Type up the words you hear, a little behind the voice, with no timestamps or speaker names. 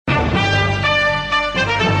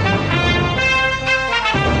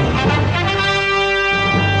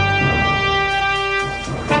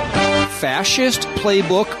Fascist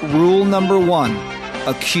Playbook Rule Number 1.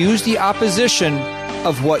 Accuse the opposition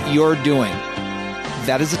of what you're doing.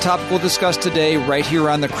 That is the topic we'll discuss today right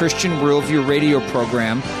here on the Christian Worldview radio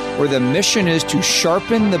program, where the mission is to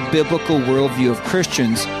sharpen the biblical worldview of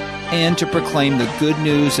Christians and to proclaim the good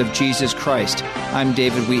news of Jesus Christ. I'm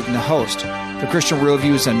David Wheaton, the host. The Christian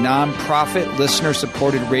Worldview is a non-profit,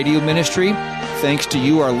 listener-supported radio ministry. Thanks to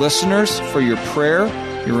you, our listeners, for your prayer,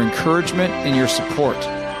 your encouragement, and your support.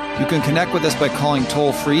 You can connect with us by calling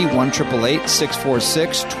toll-free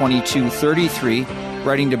 1-888-646-2233,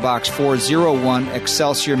 writing to Box 401,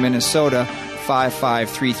 Excelsior, Minnesota,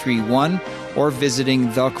 55331, or visiting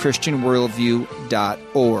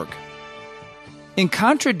thechristianworldview.org. In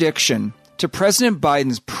contradiction to President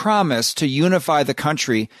Biden's promise to unify the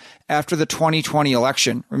country after the 2020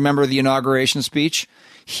 election, remember the inauguration speech?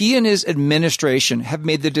 He and his administration have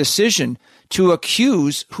made the decision to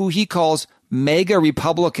accuse who he calls MAGA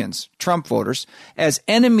Republicans, Trump voters, as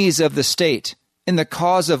enemies of the state in the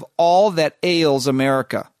cause of all that ails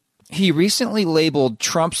America. He recently labeled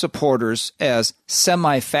Trump supporters as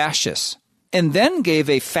semi-fascists and then gave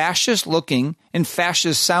a fascist-looking and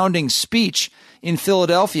fascist-sounding speech in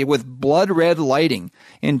Philadelphia with blood-red lighting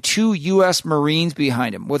and 2 U.S. Marines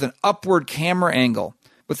behind him with an upward camera angle,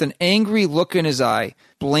 with an angry look in his eye,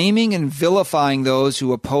 blaming and vilifying those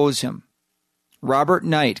who oppose him. Robert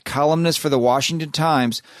Knight, columnist for the Washington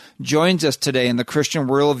Times, joins us today in the Christian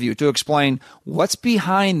Worldview to explain what's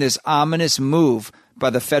behind this ominous move by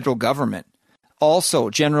the federal government. Also,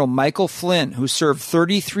 General Michael Flynn, who served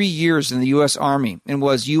 33 years in the U.S. Army and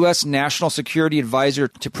was U.S. National Security Advisor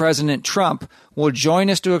to President Trump, will join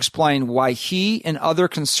us to explain why he and other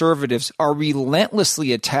conservatives are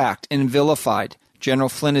relentlessly attacked and vilified. General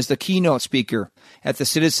Flynn is the keynote speaker at the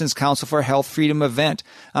Citizens Council for Health Freedom event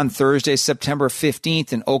on Thursday, September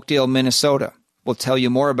 15th in Oakdale, Minnesota. We'll tell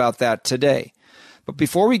you more about that today. But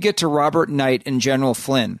before we get to Robert Knight and General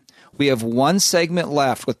Flynn, we have one segment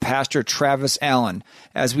left with Pastor Travis Allen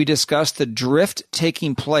as we discuss the drift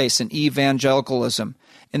taking place in evangelicalism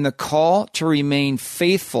and the call to remain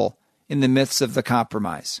faithful in the midst of the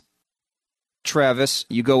compromise. Travis,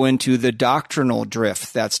 you go into the doctrinal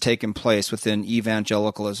drift that's taken place within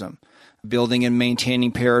evangelicalism. Building and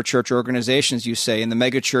maintaining parachurch organizations, you say, in the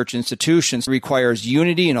megachurch institutions requires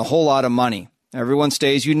unity and a whole lot of money. Everyone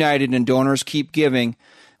stays united and donors keep giving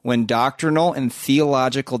when doctrinal and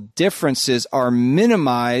theological differences are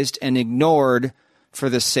minimized and ignored for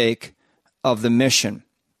the sake of the mission.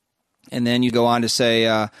 And then you go on to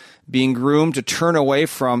say, being groomed to turn away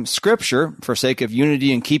from Scripture for sake of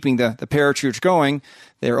unity and keeping the parachurch going,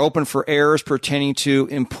 they're open for errors pertaining to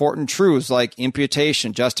important truths like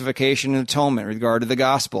imputation, justification, and atonement in regard to the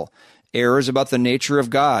gospel. Errors about the nature of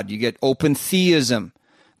God. You get open theism.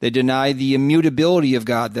 They deny the immutability of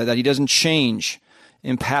God, that he doesn't change.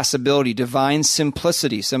 Impassibility, divine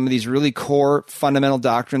simplicity, some of these really core fundamental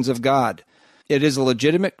doctrines of God. It is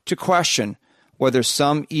legitimate to question whether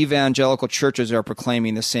some evangelical churches are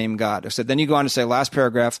proclaiming the same God. So then you go on to say, last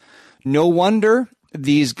paragraph, no wonder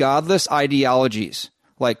these godless ideologies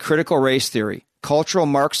like critical race theory, cultural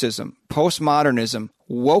Marxism, postmodernism,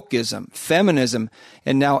 wokeism, feminism,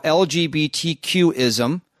 and now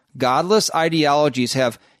LGBTQism, godless ideologies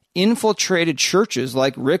have infiltrated churches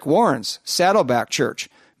like Rick Warren's Saddleback Church,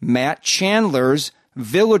 Matt Chandler's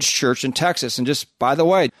Village Church in Texas. And just, by the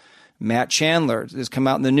way, Matt Chandler has come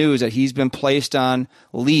out in the news that he's been placed on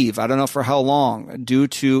leave, I don't know for how long, due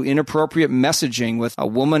to inappropriate messaging with a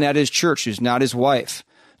woman at his church who's not his wife.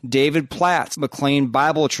 David Platt's McLean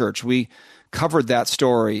Bible Church, we covered that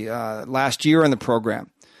story last year on the program.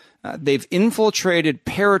 They've infiltrated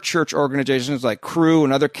parachurch organizations like Cru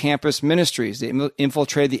and other campus ministries. They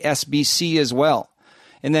infiltrated the SBC as well.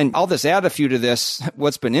 And then I'll just add a few to this.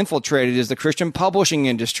 What's been infiltrated is the Christian publishing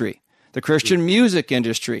industry, the Christian music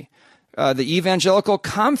industry, the evangelical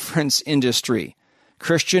conference industry,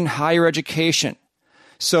 Christian higher education.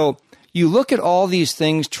 So you look at all these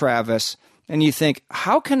things, Travis, and you think,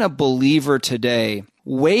 how can a believer today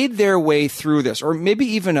wade their way through this? Or maybe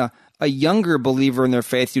even a younger believer in their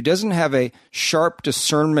faith who doesn't have a sharp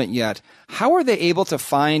discernment yet. How are they able to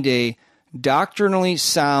find a doctrinally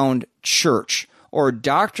sound church or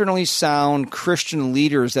doctrinally sound Christian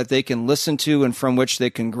leaders that they can listen to and from which they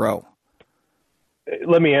can grow?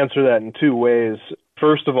 Let me answer that in 2 ways.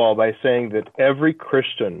 First of all, by saying that every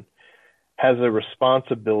Christian has a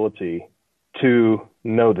responsibility to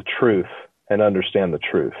know the truth and understand the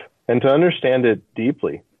truth, and to understand it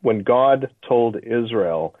deeply. When God told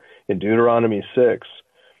Israel in Deuteronomy 6,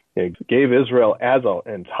 He gave Israel as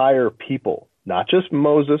an entire people, not just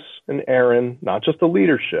Moses and Aaron, not just the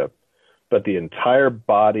leadership, but the entire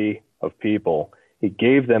body of people. He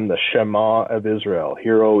gave them the Shema of Israel.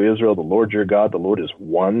 Hear, O Israel, the Lord your God, the Lord is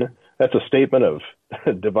one. That's a statement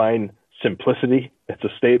of divine simplicity. It's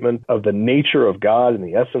a statement of the nature of God and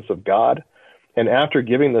the essence of God. And after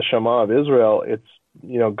giving the Shema of Israel,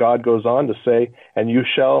 God goes on to say, and you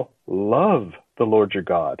shall love the Lord your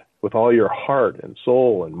God with all your heart and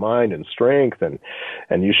soul and mind and strength,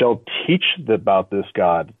 and you shall teach about this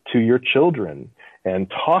God to your children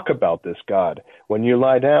and talk about this God when you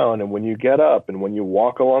lie down and when you get up and when you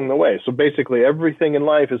walk along the way. So basically everything in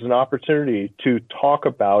life is an opportunity to talk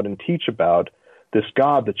about and teach about this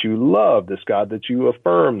God that you love, this God that you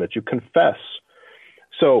affirm, that you confess.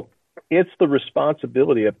 So it's the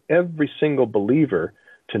responsibility of every single believer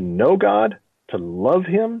to know God, to love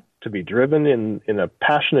him, to be driven in a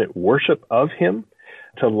passionate worship of him,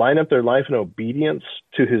 to line up their life in obedience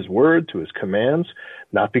to his word, to his commands,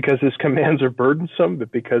 not because his commands are burdensome,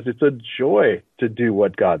 but because it's a joy to do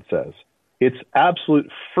what God says. It's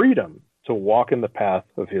absolute freedom to walk in the path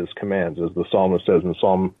of his commands, as the psalmist says in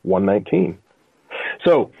Psalm 119.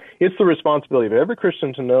 So it's the responsibility of every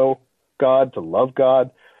Christian to know God, to love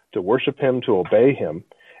God, to worship him, to obey him.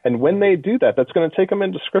 And when they do that, that's going to take them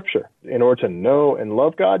into Scripture. In order to know and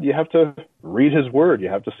love God, you have to read his word. You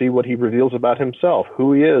have to see what he reveals about himself,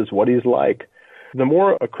 who he is, what he's like. The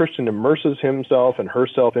more a Christian immerses himself and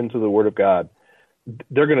herself into the word of God,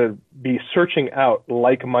 they're going to be searching out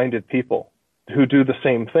like-minded people who do the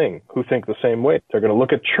same thing, who think the same way. They're going to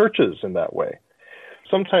look at churches in that way.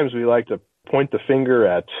 Sometimes we like to point the finger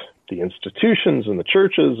at the institutions and the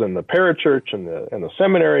churches and the parachurch and the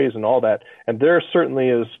seminaries and all that. And there certainly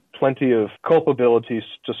is plenty of culpabilities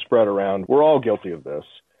to spread around. We're all guilty of this.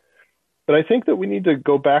 But I think that we need to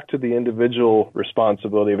go back to the individual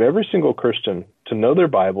responsibility of every single Christian to know their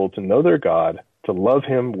Bible, to know their God, to love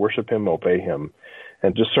him, worship him, obey him,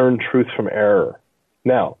 and discern truth from error.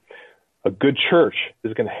 Now, a good church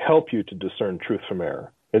is going to help you to discern truth from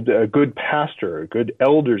error. A good pastor, good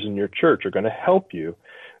elders in your church are going to help you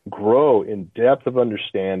grow in depth of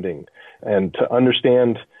understanding and to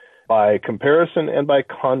understand by comparison and by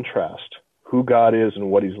contrast who God is and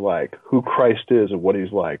what he's like, who Christ is and what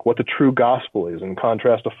he's like, what the true gospel is in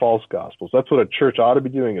contrast to false gospels. That's what a church ought to be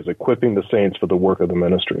doing, is equipping the saints for the work of the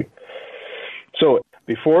ministry. So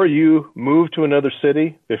before you move to another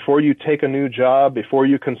city, before you take a new job, before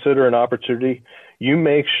you consider an opportunity, you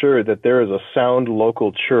make sure that there is a sound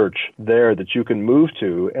local church there that you can move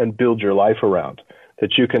to and build your life around,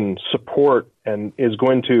 that you can support and is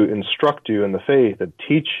going to instruct you in the faith and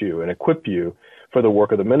teach you and equip you for the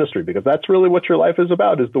work of the ministry, because that's really what your life is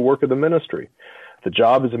about, is the work of the ministry. The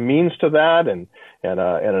job is a means to that and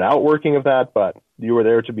an outworking of that, but you are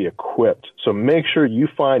there to be equipped. So make sure you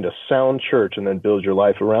find a sound church and then build your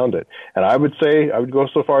life around it. And I would go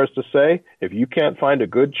so far as to say, if you can't find a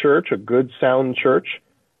good church, a good sound church,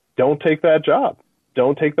 don't take that job.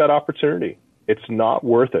 Don't take that opportunity. It's not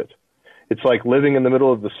worth it. It's like living in the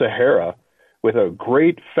middle of the Sahara with a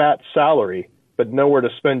great fat salary, but nowhere to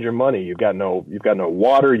spend your money. You've got no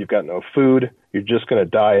water, you've got no food. You're just going to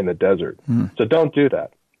die in the desert. So don't do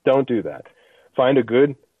that. Don't do that. Find a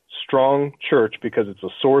good, strong church, because it's a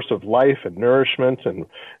source of life and nourishment, and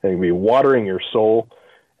it'll be watering your soul,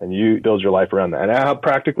 and you build your life around that. And how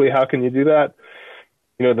can you do that?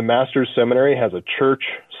 The Master's Seminary has a church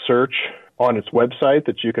search on its website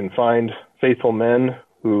that you can find faithful men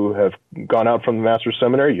who have gone out from the Master's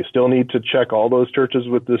Seminary. You still need to check all those churches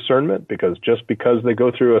with discernment, because just because they go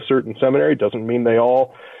through a certain seminary doesn't mean they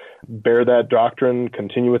all bear that doctrine,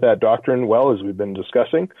 continue with that doctrine well, as we've been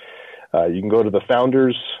discussing. You can go to the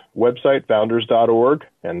Founders website, founders.org,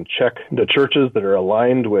 and check the churches that are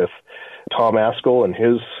aligned with Tom Askell and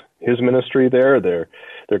his ministry there.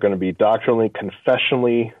 They're going to be doctrinally,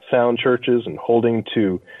 confessionally sound churches and holding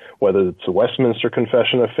to, whether it's the Westminster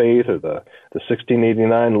Confession of Faith or the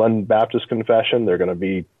 1689 London Baptist Confession. They're going to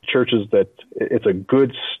be churches that it's a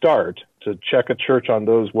good start to check a church on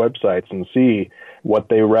those websites and see what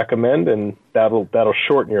they recommend, and that'll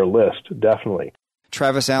shorten your list, definitely.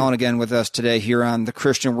 Travis Allen again with us today here on The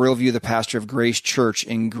Christian Worldview, the pastor of Grace Church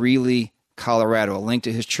in Greeley, Colorado. A link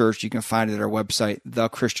to his church, you can find it at our website,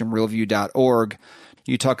 thechristianworldview.org.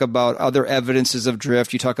 You talk about other evidences of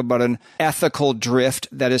drift. You talk about an ethical drift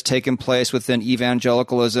that has taken place within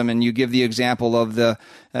evangelicalism, and you give the example of the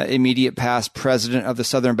immediate past president of the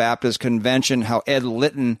Southern Baptist Convention, how Ed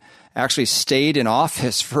Litton actually stayed in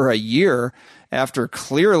office for a year after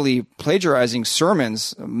clearly plagiarizing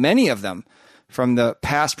sermons, many of them, from the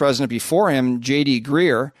past president before him, J.D.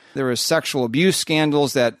 Greer. There was sexual abuse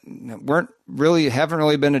scandals that haven't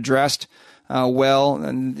really been addressed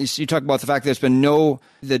And you talk about the fact that there's been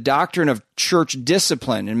the doctrine of church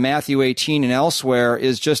discipline in Matthew 18 and elsewhere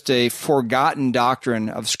is just a forgotten doctrine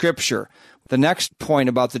of Scripture. The next point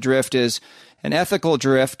about the drift is an ethical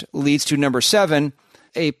drift leads to number 7,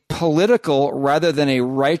 a political rather than a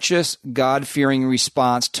righteous, God-fearing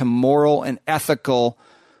response to moral and ethical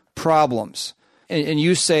problems. And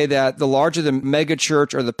you say that the larger the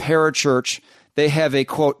megachurch or the parachurch, they have a,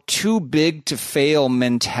 quote, too big to fail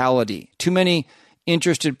mentality. Too many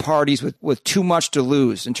interested parties with too much to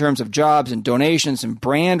lose in terms of jobs and donations and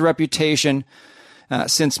brand reputation.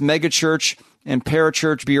 Since megachurch and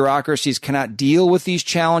parachurch bureaucracies cannot deal with these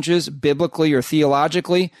challenges biblically or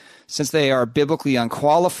theologically, since they are biblically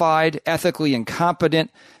unqualified, ethically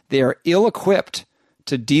incompetent, they are ill-equipped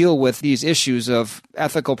to deal with these issues of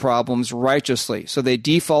ethical problems righteously. So they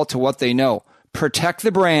default to what they know. Protect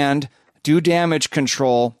the brand, do damage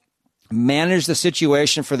control, manage the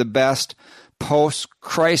situation for the best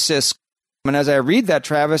post-crisis. And as I read that,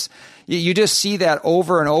 Travis, you just see that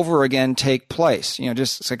over and over again take place.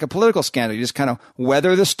 It's like a political scandal. You just kind of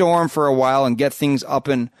weather the storm for a while and get things up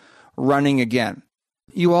and running again.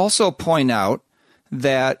 You also point out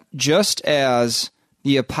that just as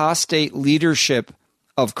the apostate leadership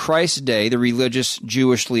of Christ's day, the religious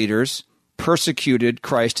Jewish leaders, persecuted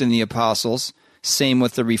Christ and the apostles, same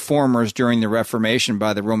with the reformers during the Reformation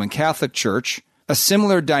by the Roman Catholic Church, a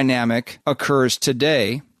similar dynamic occurs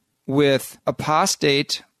today with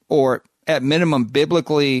apostate or, at minimum,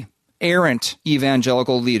 biblically errant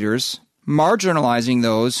evangelical leaders marginalizing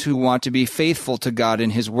those who want to be faithful to God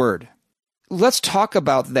and His Word. Let's talk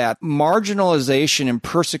about that marginalization and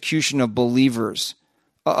persecution of believers,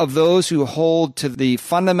 of those who hold to the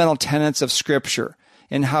fundamental tenets of Scripture,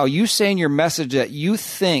 and how you say in your message that you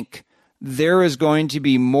think there is going to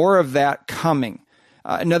be more of that coming.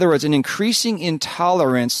 In other words, an increasing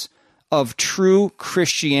intolerance of true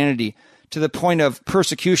Christianity to the point of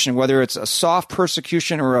persecution, whether it's a soft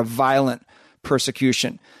persecution or a violent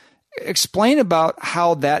persecution. Explain about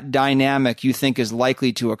how that dynamic you think is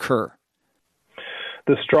likely to occur.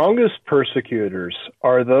 The strongest persecutors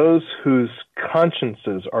are those whose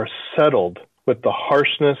consciences are settled with the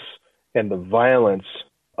harshness and the violence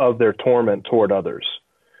of their torment toward others.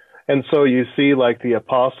 And so you see, like the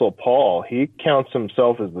Apostle Paul, he counts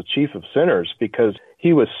himself as the chief of sinners because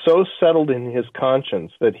he was so settled in his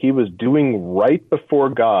conscience that he was doing right before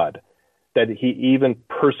God that he even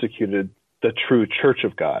persecuted the true church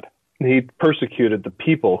of God. He persecuted the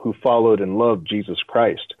people who followed and loved Jesus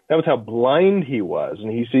Christ. That was how blind he was,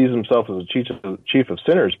 and he sees himself as a chief of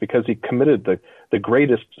sinners because he committed the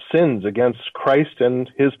greatest sins against Christ and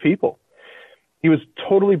his people. He was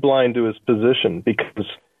totally blind to his position because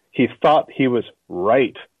he thought he was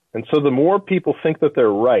right. And so the more people think that they're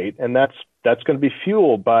right, and that's going to be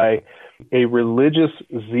fueled by a religious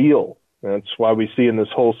zeal. That's why we see in this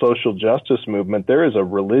whole social justice movement, there is a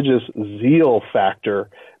religious zeal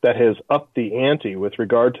factor that has upped the ante with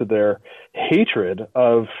regard to their hatred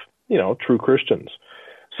of, true Christians.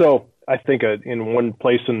 So I think in one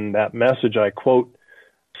place in that message, I quote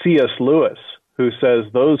C.S. Lewis, who says,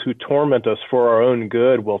 "Those who torment us for our own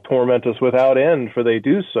good will torment us without end, for they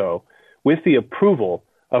do so with the approval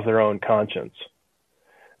of their own conscience."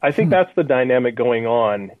 I think that's the dynamic going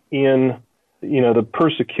on in the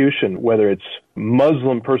persecution, whether it's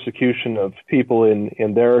Muslim persecution of people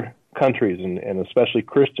in their countries and especially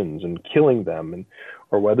Christians and killing them,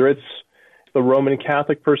 or whether it's the Roman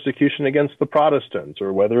Catholic persecution against the Protestants,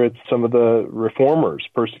 or whether it's some of the reformers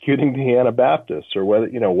persecuting the Anabaptists, or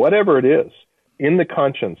whatever it is. In the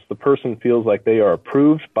conscience, the person feels like they are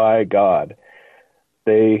approved by God.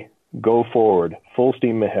 They go forward, full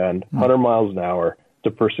steam ahead, 100 miles an hour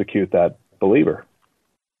to persecute that believer.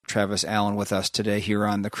 Travis Allen with us today here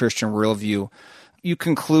on The Christian Worldview. You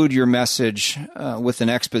conclude your message with an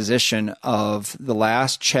exposition of the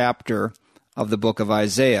last chapter of the book of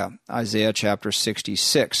Isaiah, Isaiah chapter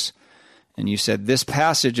 66. And you said, this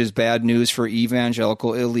passage is bad news for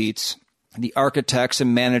evangelical elites, the architects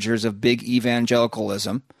and managers of big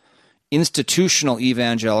evangelicalism, institutional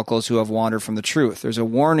evangelicals who have wandered from the truth. There's a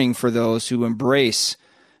warning for those who embrace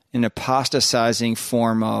an apostatizing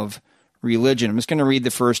form of religion. I'm just going to read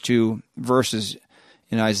the first two verses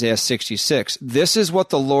in Isaiah 66. This is what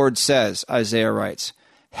the Lord says, Isaiah writes,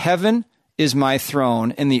 "Heaven is my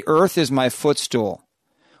throne, and the earth is my footstool.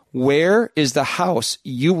 Where is the house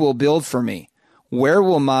you will build for me? Where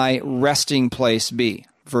will my resting place be?"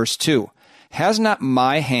 Verse 2, "Has not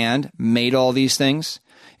my hand made all these things?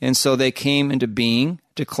 And so they came into being,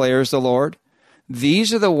 declares the Lord.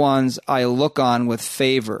 These are the ones I look on with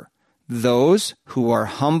favor, those who are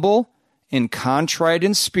humble and contrite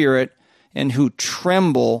in spirit and who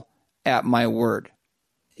tremble at my word.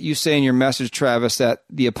 You say in your message, Travis, that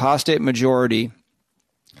the apostate majority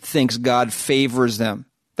thinks God favors them,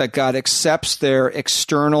 that God accepts their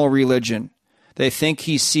external religion. They think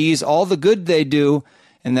he sees all the good they do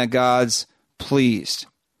and that God's pleased.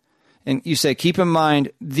 And you say, keep in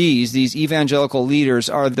mind, these evangelical leaders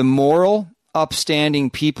are the moral, upstanding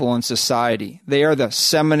people in society. They are the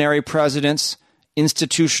seminary presidents,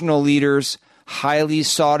 institutional leaders, highly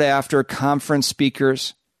sought-after conference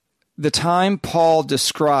speakers. The time Paul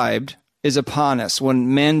described is upon us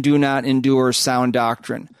when men do not endure sound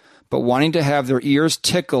doctrine, but wanting to have their ears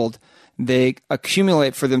tickled, they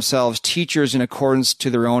accumulate for themselves teachers in accordance to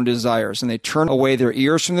their own desires, and they turn away their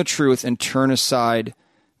ears from the truth and turn aside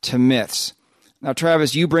to myths. Now,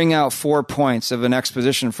 Travis, you bring out 4 points of an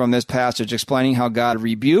exposition from this passage explaining how God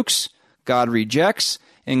rebukes, God rejects,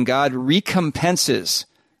 and God recompenses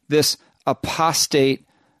this apostate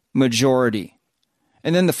majority.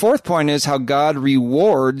 And then the 4th point is how God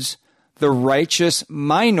rewards the righteous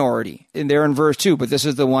minority. And there in verse 2, but this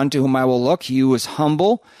is the one to whom I will look, he who is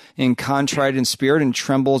humble and contrite in spirit and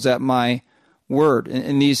trembles at my word.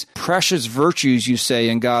 And these precious virtues, you say,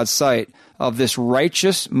 in God's sight, of this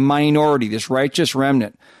righteous minority, this righteous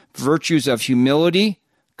remnant, virtues of humility,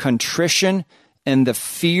 contrition, and the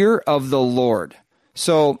fear of the Lord.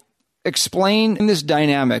 So explain this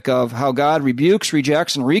dynamic of how God rebukes,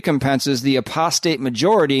 rejects, and recompenses the apostate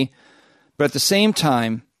majority, but at the same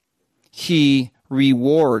time, he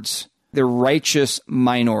rewards the righteous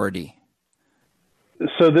minority.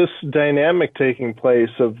 So this dynamic taking place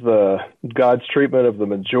of God's treatment of the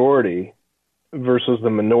majority versus the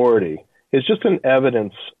minority is just an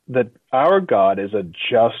evidence that our God is a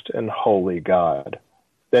just and holy God,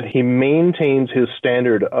 that he maintains his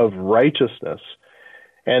standard of righteousness,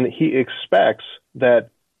 and he expects that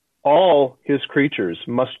all his creatures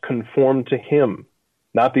must conform to him,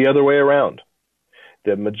 not the other way around.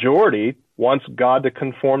 The majority wants God to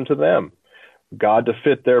conform to them, God to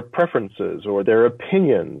fit their preferences or their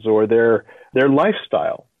opinions or their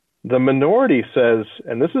lifestyle. The minority says,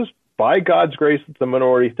 and this is by God's grace that the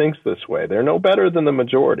minority thinks this way, they're no better than the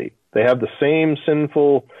majority. They have the same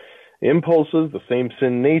sinful impulses, the same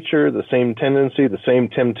sin nature, the same tendency, the same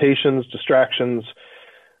temptations, distractions.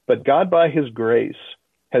 But God, by his grace,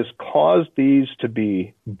 has caused these to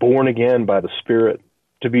be born again by the Spirit,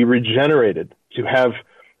 to be regenerated, to have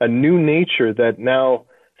a new nature that now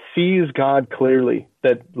sees God clearly,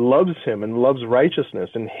 that loves him and loves righteousness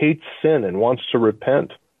and hates sin and wants to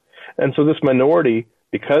repent. And so this minority,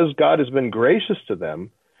 because God has been gracious to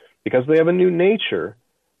them, because they have a new nature,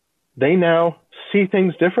 they now see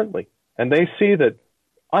things differently. And they see that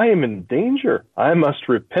I am in danger. I must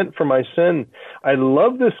repent for my sin. I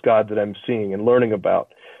love this God that I'm seeing and learning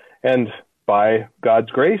about. And by God's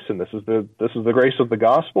grace, and this is the grace of the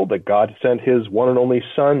gospel, that God sent his one and only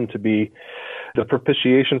Son to be the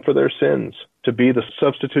propitiation for their sins, to be the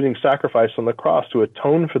substituting sacrifice on the cross, to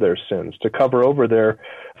atone for their sins, to cover over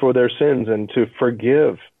for their sins, and to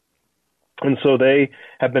forgive. And so they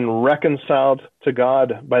have been reconciled to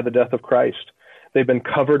God by the death of Christ. They've been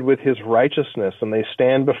covered with his righteousness, and they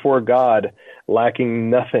stand before God lacking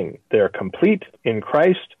nothing. They are complete in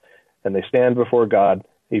Christ, and they stand before God,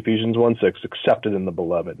 Ephesians 1:6, accepted in the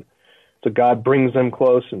beloved. So God brings them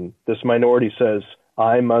close, and this minority says,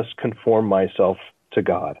 I must conform myself to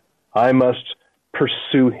God. I must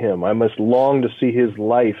pursue him. I must long to see his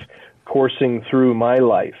life coursing through my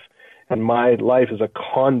life, and my life is a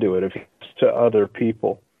conduit of his to other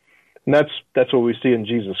people. And that's what we see in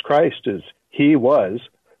Jesus Christ, is he was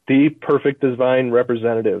the perfect divine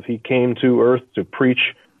representative. He came to earth to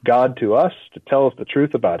preach God to us, to tell us the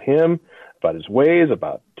truth about him, about his ways,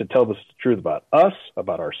 to tell us the truth about us,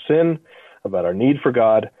 about our sin, about our need for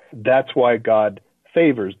God. That's why God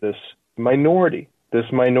favors this minority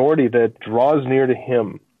that draws near to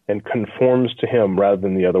him and conforms to him rather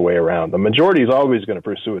than the other way around. The majority is always going to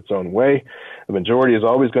pursue its own way. The majority is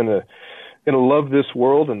always going to love this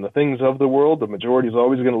world and the things of the world. The majority is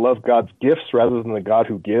always going to love God's gifts rather than the God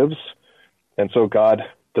who gives. And so God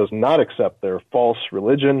does not accept their false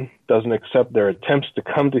religion, doesn't accept their attempts to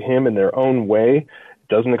come to him in their own way,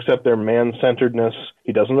 doesn't accept their man-centeredness.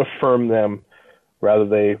 He doesn't affirm them. Rather,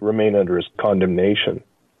 they remain under his condemnation.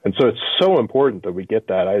 And so it's so important that we get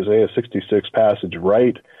that Isaiah 66 passage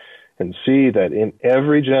right and see that in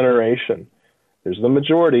every generation, there's the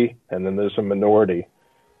majority and then there's a minority.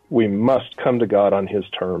 We must come to God on his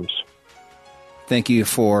terms. Thank you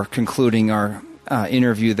for concluding our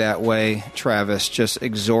interview that way, Travis, just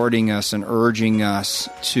exhorting us and urging us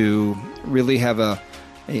to really have a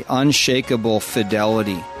unshakable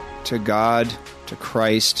fidelity to God, to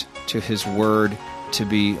Christ, to his word, to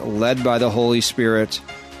be led by the Holy Spirit,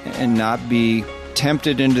 and not be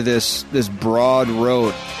tempted into this broad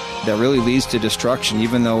road that really leads to destruction,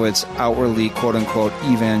 even though it's outwardly, quote-unquote,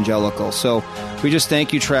 evangelical. So we just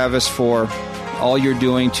thank you, Travis, for all you're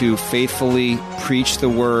doing to faithfully preach the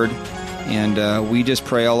word, and we just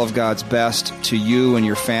pray all of God's best to you and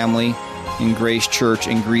your family in Grace Church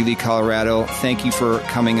in Greeley, Colorado. Thank you for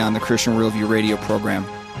coming on the Christian Worldview radio program.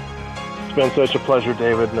 It's been such a pleasure,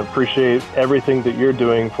 David, and appreciate everything that you're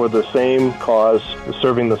doing for the same cause,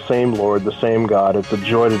 serving the same Lord, the same God. It's a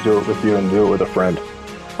joy to do it with you and do it with a friend.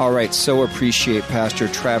 All right, so appreciate Pastor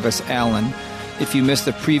Travis Allen. If you missed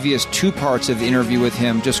the previous 2 parts of the interview with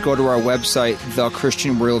him, just go to our website,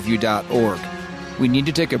 thechristianworldview.org. We need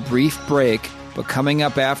to take a brief break, but coming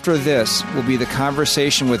up after this will be the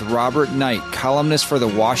conversation with Robert Knight, columnist for the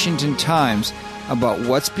Washington Times, about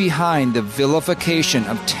what's behind the vilification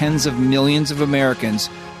of tens of millions of Americans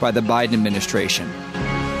by the Biden administration.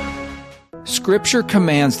 Scripture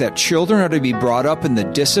commands that children are to be brought up in the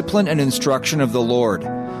discipline and instruction of the Lord.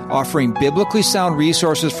 Offering biblically sound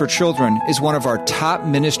resources for children is one of our top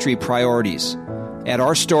ministry priorities. At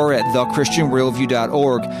our store at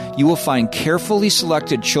thechristianworldview.org, you will find carefully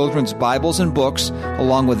selected children's Bibles and books,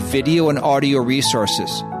 along with video and audio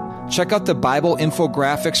resources. Check out the Bible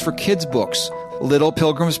infographics for kids' books, Little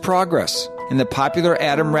Pilgrim's Progress, and the popular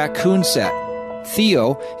Adam Raccoon set.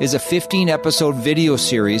 Theo is a 15-episode video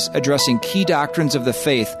series addressing key doctrines of the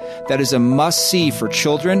faith that is a must-see for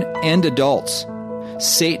children and adults.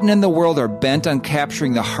 Satan and the world are bent on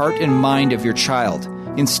capturing the heart and mind of your child.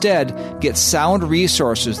 Instead, get sound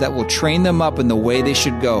resources that will train them up in the way they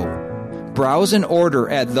should go. Browse and order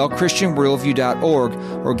at thechristianworldview.org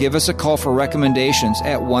or give us a call for recommendations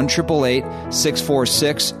at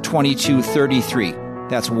 1-888-646-2233.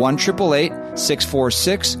 That's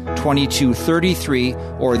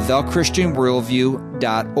 1-888-646-2233 or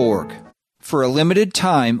thechristianworldview.org. For a limited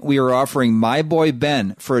time, we are offering My Boy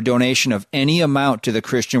Ben for a donation of any amount to the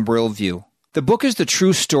Christian Worldview. The book is the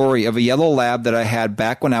true story of a yellow lab that I had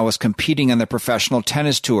back when I was competing on the professional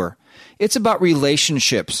tennis tour. It's about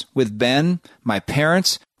relationships with Ben, my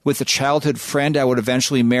parents, with a childhood friend I would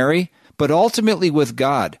eventually marry, but ultimately with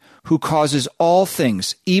God, who causes all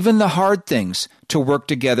things, even the hard things, to work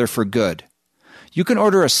together for good. You can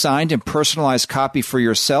order a signed and personalized copy for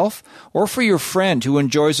yourself or for your friend who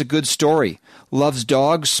enjoys a good story, loves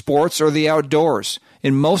dogs, sports, or the outdoors,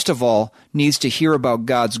 and most of all, needs to hear about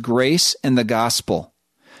God's grace and the gospel.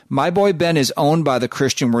 My Boy Ben is owned by the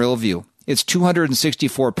Christian Worldview. It's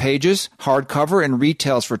 264 pages, hardcover, and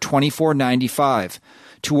retails for $24.95.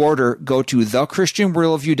 To order, go to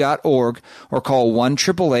thechristianworldview.org or call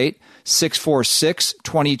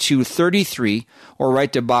 1-888-646-2233 or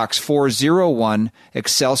write to Box 401,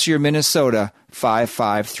 Excelsior, Minnesota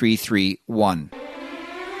 55331.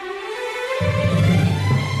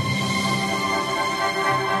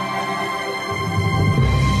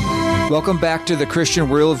 Welcome back to The Christian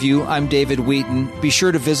Worldview. I'm David Wheaton. Be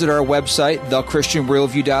sure to visit our website,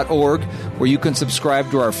 thechristianworldview.org, where you can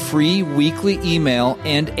subscribe to our free weekly email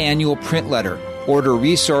and annual print letter, order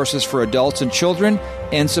resources for adults and children,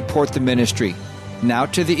 and support the ministry. Now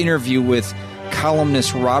to the interview with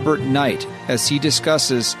columnist Robert Knight as he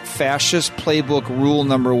discusses Fascist Playbook Rule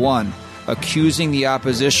Number 1, accusing the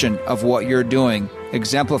opposition of what you're doing,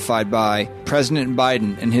 exemplified by President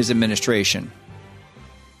Biden and his administration.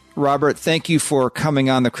 Robert, thank you for coming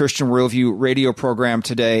on the Christian Worldview radio program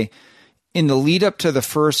today. In the lead up to the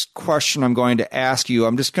first question I'm going to ask you,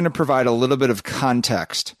 I'm just going to provide a little bit of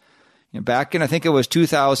context. Back in, I think it was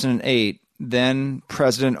 2008, then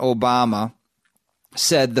President Obama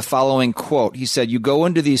said the following quote. He said, "You go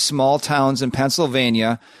into these small towns in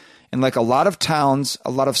Pennsylvania, and like a lot of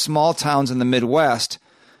small towns in the Midwest,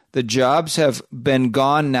 the jobs have been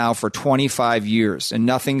gone now for 25 years, and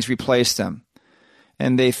nothing's replaced them.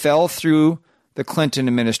 And they fell through the Clinton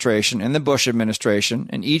administration and the Bush administration,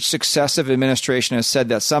 and each successive administration has said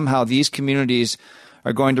that somehow these communities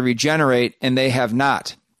are going to regenerate, and they have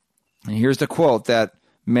not." And here's the quote that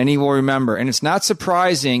many will remember. And it's not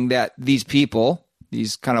surprising that these people,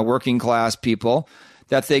 these kind of working class people,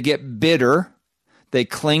 that they get bitter, they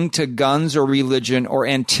cling to guns or religion or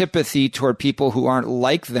antipathy toward people who aren't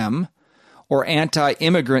like them, or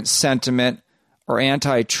anti-immigrant sentiment or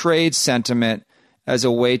anti-trade sentiment as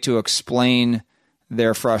a way to explain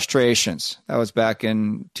their frustrations. That was back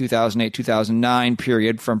in 2008, 2009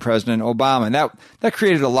 period from President Obama. And that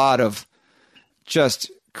created a lot of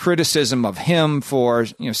just criticism of him for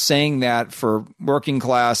saying that for working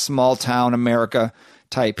class, small town America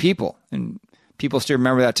type people. And people still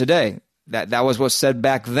remember that today. That was what's said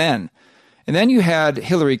back then. And then you had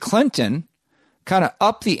Hillary Clinton kind of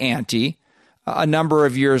up the ante a number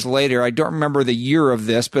of years later. I don't remember the year of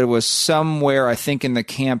this, but it was somewhere, I think, in the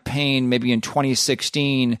campaign, maybe in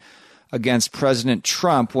 2016, against President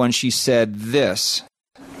Trump, when she said this.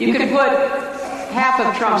 You could put half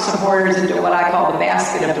of Trump's supporters into what I call the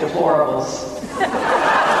basket of deplorables.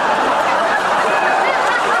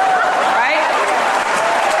 Right?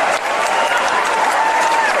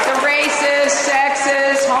 The racist,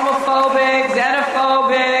 sexist, homophobic,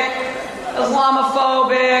 xenophobic,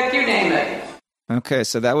 Islamophobic, you name it. Okay,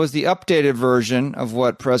 so that was the updated version of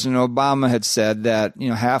what President Obama had said, that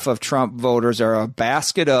half of Trump voters are a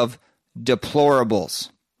basket of deplorables.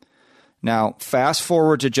 Now, fast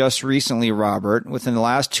forward to just recently, Robert. Within the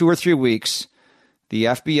last 2 or 3 weeks, the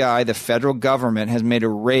FBI, the federal government, has made a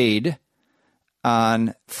raid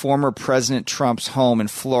on former President Trump's home in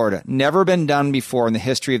Florida. Never been done before in the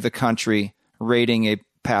history of the country, raiding a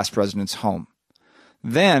past president's home.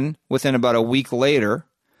 Then, within about a week later,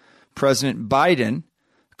 President Biden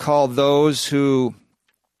called those who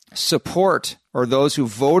support or those who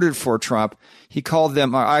voted for Trump, he called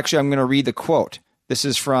them, actually, I'm going to read the quote. This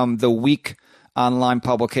is from the Week online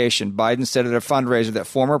publication. Biden said at a fundraiser that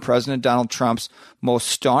former President Donald Trump's most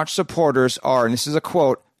staunch supporters are, and this is a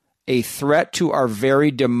quote, a threat to our very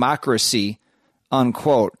democracy,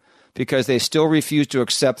 unquote, because they still refuse to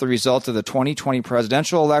accept the results of the 2020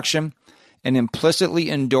 presidential election and implicitly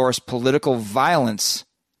endorse political violence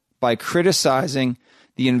by criticizing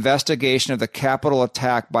the investigation of the Capitol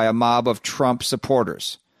attack by a mob of Trump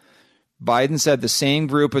supporters. Biden said the same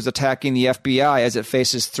group is attacking the FBI as it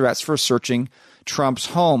faces threats for searching Trump's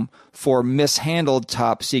home for mishandled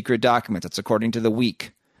top-secret documents. That's according to The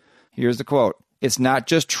Week. Here's the quote. It's not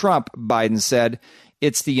just Trump, Biden said.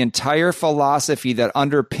 It's the entire philosophy that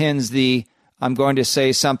underpins the, I'm going to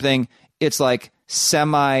say something, it's like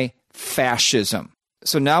semi-fascism.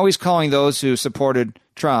 So now he's calling those who supported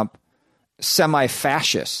Trump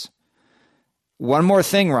semi-fascists. One more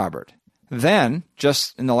thing, Robert. Then,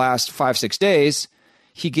 just in the last 5-6 days,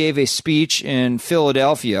 he gave a speech in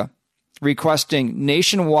Philadelphia requesting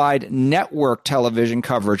nationwide network television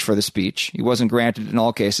coverage for the speech. He wasn't granted in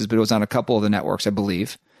all cases, but it was on a couple of the networks, I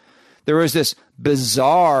believe. There was this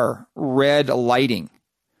bizarre red lighting.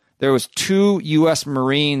 There was 2 U.S.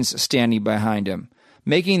 Marines standing behind him,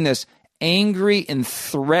 making this angry and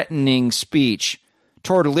threatening speech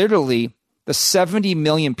toward literally the 70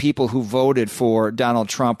 million people who voted for Donald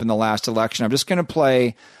Trump in the last election. I'm just going to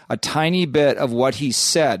play a tiny bit of what he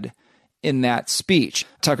said in that speech.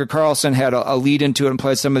 Tucker Carlson had a lead into it and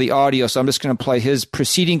played some of the audio, so I'm just going to play his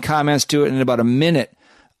preceding comments to it in about a minute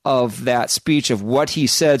of that speech of what he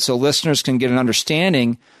said so listeners can get an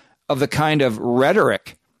understanding of the kind of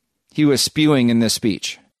rhetoric he was spewing in this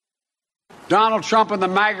speech. Donald Trump and the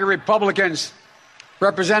MAGA Republicans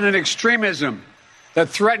represent an extremism that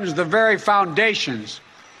threatens the very foundations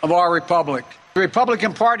of our republic. The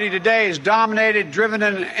Republican Party today is dominated, driven,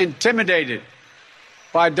 and intimidated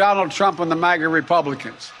by Donald Trump and the MAGA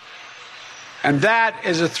Republicans. And that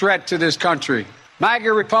is a threat to this country.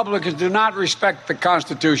 MAGA Republicans do not respect the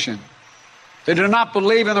Constitution. They do not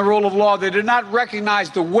believe in the rule of law. They do not recognize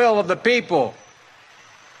the will of the people.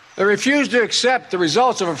 They refuse to accept the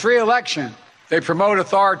results of a free election. They promote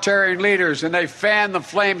authoritarian leaders, and they fan the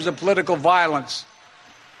flames of political violence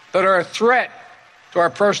that are a threat to our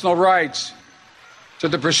personal rights, to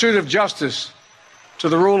the pursuit of justice, to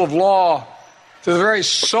the rule of law, to the very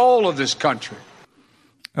soul of this country.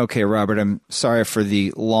 Okay, Robert, I'm sorry for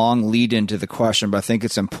the long lead into the question, but I think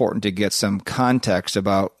it's important to get some context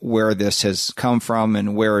about where this has come from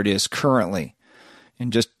and where it is currently.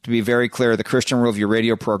 And just to be very clear, the Christian Worldview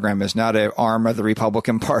radio program is not an arm of the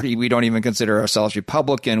Republican Party. We don't even consider ourselves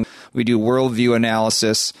Republican. We do worldview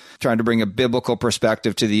analysis, trying to bring a biblical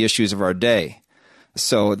perspective to the issues of our day.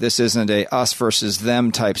 So this isn't a us versus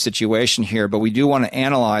them type situation here, but we do want to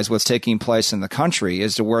analyze what's taking place in the country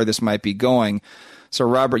as to where this might be going. So,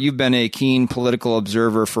 Robert, you've been a keen political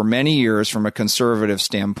observer for many years from a conservative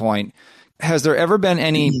standpoint. Has there ever been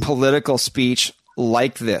any political speech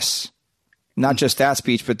like this? Not just that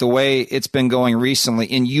speech, but the way it's been going recently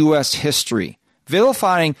in U.S. history,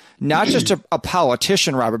 vilifying not just a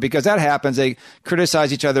politician, Robert, because that happens. They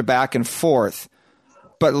criticize each other back and forth,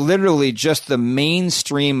 but literally just the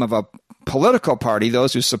mainstream of a political party,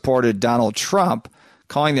 those who supported Donald Trump,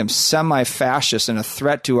 calling them semi-fascist and a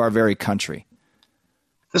threat to our very country.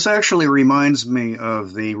 This actually reminds me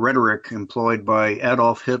of the rhetoric employed by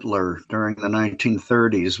Adolf Hitler during the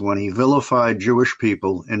 1930s when he vilified Jewish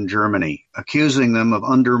people in Germany, accusing them of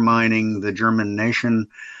undermining the German nation,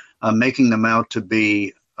 making them out to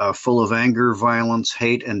be full of anger, violence,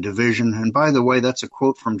 hate, and division. And by the way, that's a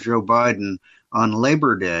quote from Joe Biden on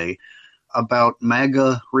Labor Day about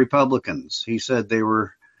MAGA Republicans. He said they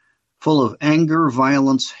were full of anger,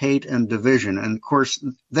 violence, hate, and division. And of course,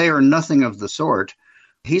 they are nothing of the sort.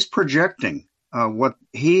 He's projecting what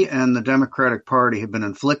he and the Democratic Party have been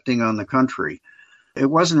inflicting on the country. It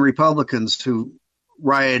wasn't Republicans who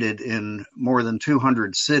rioted in more than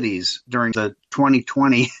 200 cities during the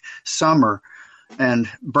 2020 summer and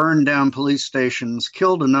burned down police stations,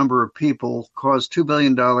 killed a number of people, caused $2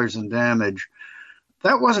 billion in damage.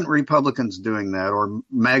 That wasn't Republicans doing that, or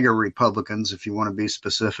MAGA Republicans, if you want to be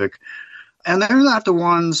specific. And they're not the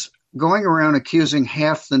ones going around accusing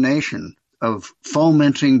half the nation of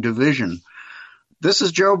fomenting division. This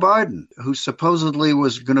is Joe Biden, who supposedly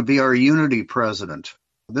was going to be our unity president.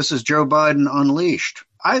 This is Joe Biden unleashed.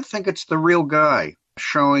 I think it's the real guy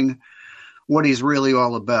showing what he's really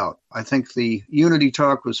all about. I think the unity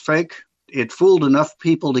talk was fake. It fooled enough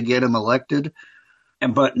people to get him elected.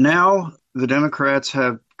 But now the Democrats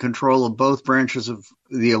have control of both branches of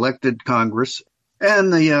the elected Congress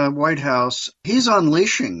and the White House. He's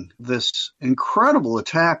unleashing this incredible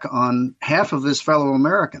attack on half of his fellow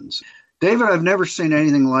Americans. David, I've never seen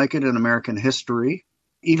anything like it in American history.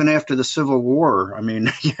 Even after the Civil War, I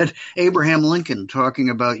mean, you had Abraham Lincoln talking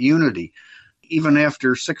about unity, even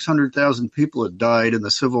after 600,000 people had died in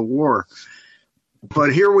the Civil War.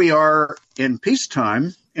 But here we are in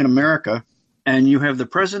peacetime in America, and you have the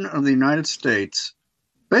President of the United States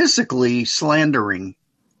basically slandering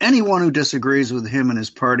anyone who disagrees with him and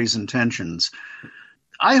his party's intentions.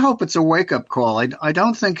 I hope it's a wake-up call. I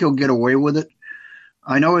don't think he'll get away with it.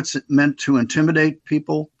 I know it's meant to intimidate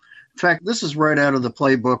people. In fact, this is right out of the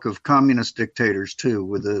playbook of communist dictators, too,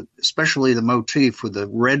 with especially the motif with the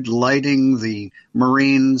red lighting, the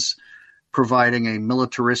Marines providing a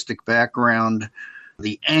militaristic background,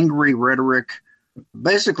 the angry rhetoric.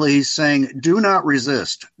 Basically, he's saying, do not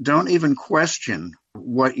resist. Don't even question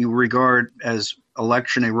what you regard as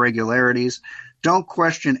election irregularities. Don't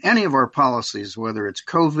question any of our policies, whether it's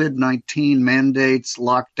COVID-19 mandates,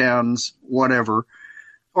 lockdowns, whatever,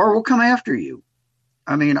 or we'll come after you.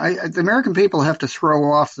 I mean, the American people have to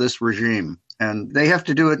throw off this regime, and they have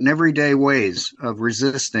to do it in everyday ways of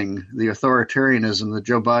resisting the authoritarianism that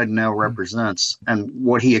Joe Biden now represents and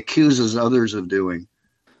what he accuses others of doing.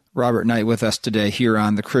 Robert Knight with us today here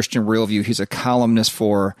on The Christian Worldview. He's a columnist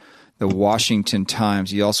for the Washington Times.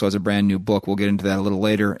 He also has a brand new book. We'll get into that a little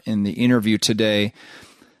later in the interview today.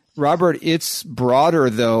 Robert, it's broader,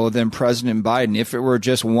 though, than President Biden. If it were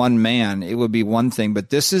just one man, it would be one thing. But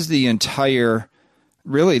this is the entire,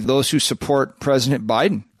 really, those who support President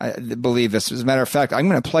Biden, I believe this. As a matter of fact, I'm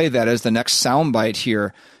going to play that as the next soundbite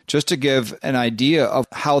here, just to give an idea of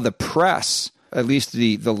how the press, at least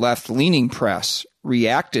the left-leaning press,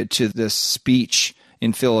 reacted to this speech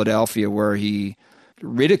in Philadelphia where he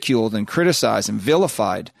ridiculed and criticized and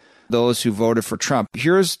vilified those who voted for Trump.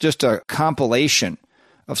 Here's just a compilation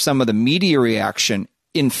of some of the media reaction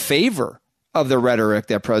in favor of the rhetoric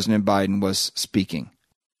that President Biden was speaking.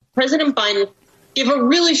 President Biden gave a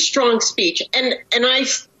really strong speech, and I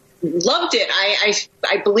loved it.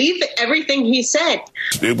 I believe everything he said.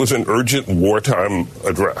 It was an urgent wartime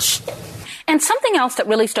address. And something else that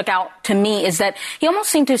really stuck out to me is that he almost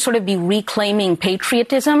seemed to sort of be reclaiming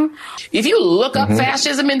patriotism. If you look up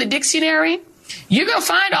fascism in the dictionary, you're going to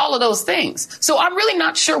find all of those things. So I'm really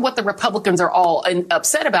not sure what the Republicans are all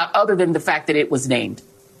upset about other than the fact that it was named.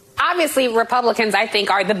 Obviously, Republicans, I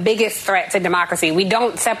think, are the biggest threat to democracy. We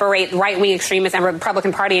don't separate right-wing extremists and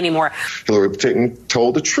Republican Party anymore. Hillary Clinton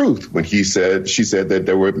told the truth when she said that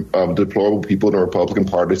there were deplorable people in the Republican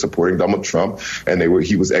Party supporting Donald Trump, and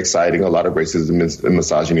he was exciting a lot of racism and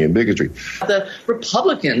misogyny and bigotry. The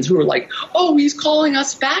Republicans who were like, oh, he's calling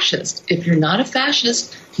us fascist. If you're not a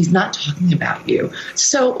fascist, he's not talking about you.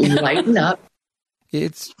 So lighten up.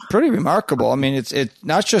 It's pretty remarkable. I mean, it's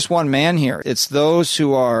not just one man here. It's those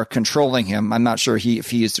who are controlling him. I'm not sure if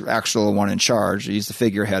he is the actual one in charge. He's the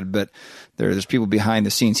figurehead, but there's people behind the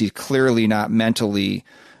scenes. He's clearly not mentally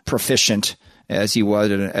proficient as he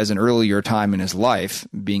was as an earlier time in his life,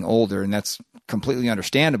 being older, and that's completely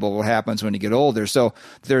understandable what happens when you get older. So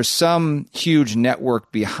there's some huge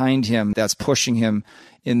network behind him that's pushing him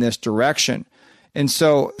in this direction. And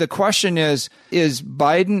so the question is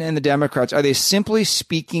Biden and the Democrats, are they simply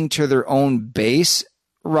speaking to their own base,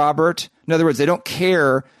 Robert? In other words, they don't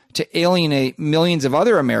care to alienate millions of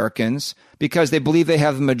other Americans because they believe they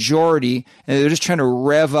have the majority and they're just trying to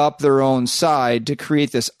rev up their own side to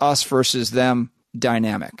create this us versus them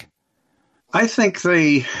dynamic. I think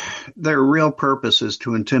their real purpose is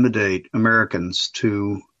to intimidate Americans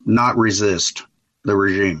to not resist. the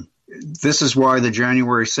regime. This is why the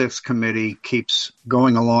January 6th committee keeps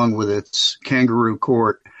going along with its kangaroo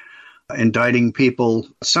court, indicting people,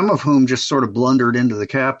 some of whom just sort of blundered into the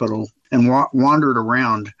Capitol and wandered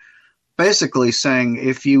around, basically saying,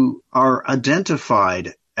 if you are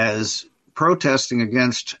identified as protesting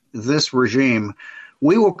against this regime,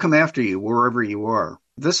 we will come after you wherever you are.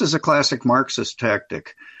 This is a classic Marxist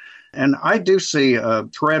tactic. And I do see a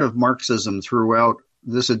thread of Marxism throughout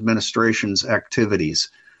this administration's activities.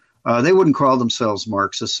 They wouldn't call themselves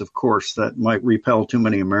Marxists, of course. That might repel too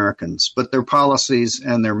many Americans. But their policies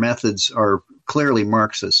and their methods are clearly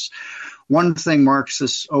Marxists. One thing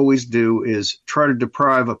Marxists always do is try to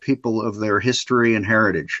deprive a people of their history and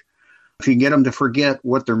heritage. If you get them to forget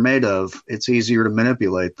what they're made of, it's easier to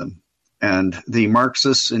manipulate them. And the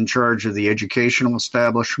Marxists in charge of the educational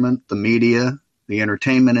establishment, the media, the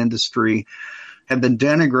entertainment industry, have been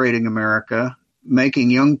denigrating America,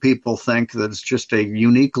 making young people think that it's just a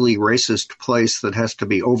uniquely racist place that has to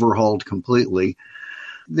be overhauled completely.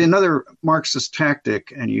 Another Marxist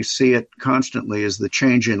tactic, and you see it constantly, is the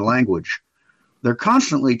change in language. They're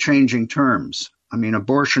constantly changing terms. I mean,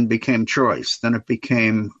 abortion became choice. Then it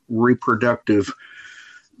became reproductive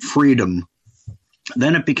freedom.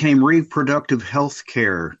 Then it became reproductive health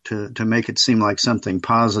care to make it seem like something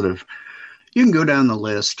positive. You can go down the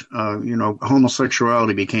list.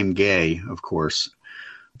 Homosexuality became gay, of course.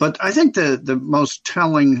 But I think the most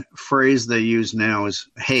telling phrase they use now is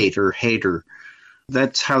hate or hater.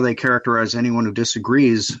 That's how they characterize anyone who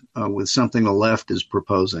disagrees with something the left is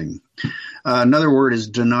proposing. Another word is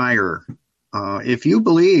denier. If you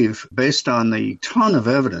believe, based on the ton of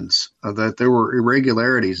evidence, that there were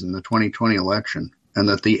irregularities in the 2020 election and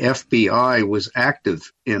that the FBI was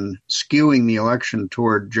active in skewing the election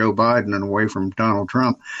toward Joe Biden and away from Donald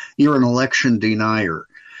Trump, you're an election denier.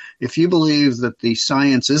 If you believe that the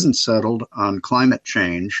science isn't settled on climate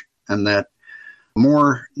change and that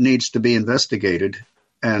more needs to be investigated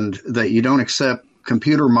and that you don't accept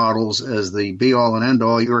computer models as the be-all and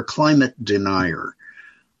end-all, you're a climate denier.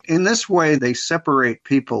 In this way, they separate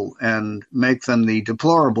people and make them the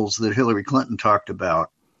deplorables that Hillary Clinton talked about.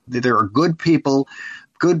 There are good people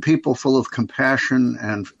full of compassion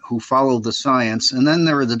and who follow the science, and then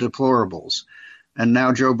there are the deplorables. And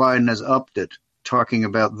now Joe Biden has upped it, talking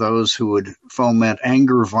about those who would foment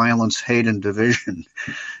anger, violence, hate, and division.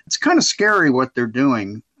 It's kind of scary what they're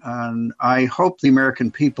doing, and I hope the American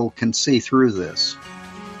people can see through this.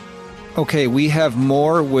 Okay, we have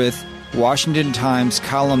more with Washington Times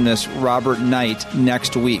columnist Robert Knight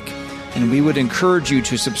next week, and we would encourage you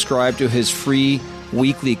to subscribe to his free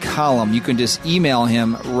weekly column. You can just email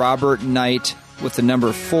him, robertknight with the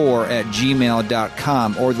number 4 at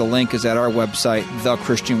gmail.com, or the link is at our website,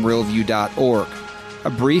 thechristianworldview.org. A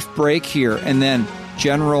brief break here, and then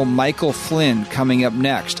General Michael Flynn coming up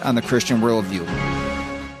next on the Christian Worldview.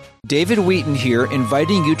 David Wheaton here,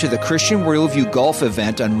 inviting you to the Christian Worldview Golf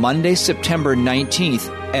event on Monday, September 19th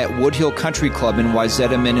at Woodhill Country Club in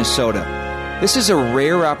Wayzata, Minnesota. This is a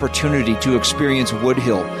rare opportunity to experience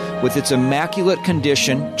Woodhill with its immaculate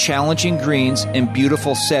condition, challenging greens, and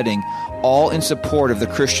beautiful setting, all in support of the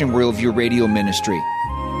Christian Worldview radio ministry.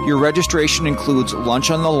 Your registration includes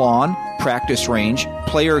lunch on the lawn, practice range,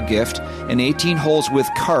 player gift, and 18 holes with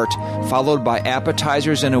cart, followed by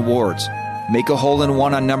appetizers and awards. Make a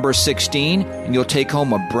hole-in-one on number 16, and you'll take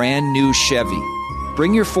home a brand new Chevy.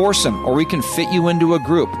 Bring your foursome, or we can fit you into a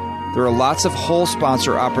group. There are lots of hole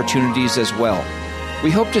sponsor opportunities as well.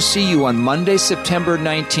 We hope to see you on Monday, September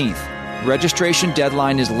 19th. Registration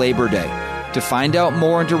deadline is Labor Day. To find out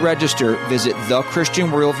more and to register, visit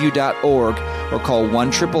thechristianworldview.org or call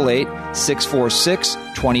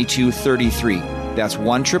 1-888-646-2233. That's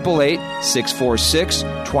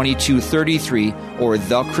 1-888-646-2233 or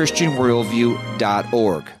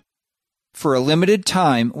thechristianworldview.org. For a limited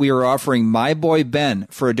time, we are offering My Boy Ben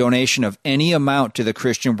for a donation of any amount to the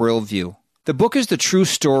Christian Worldview. The book is the true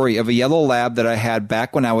story of a yellow lab that I had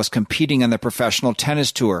back when I was competing on the professional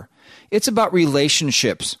tennis tour. It's about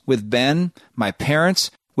relationships with Ben, my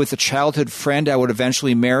parents, with a childhood friend I would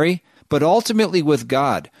eventually marry, but ultimately with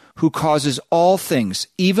God, who causes all things,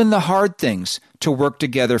 even the hard things, to work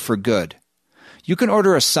together for good. You can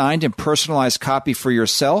order a signed and personalized copy for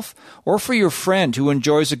yourself or for your friend who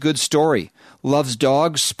enjoys a good story, loves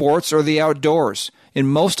dogs, sports, or the outdoors, and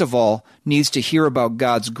most of all, needs to hear about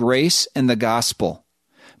God's grace and the gospel.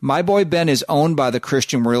 My Boy Ben is owned by the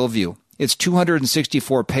Christian Worldview. It's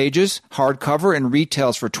 264 pages, hardcover, and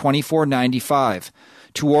retails for $24.95.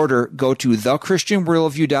 To order, go to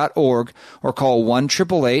thechristianworldview.org or call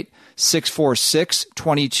 1-888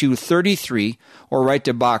 646-2233 or write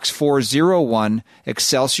to Box 401,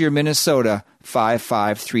 Excelsior, Minnesota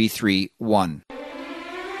 55331.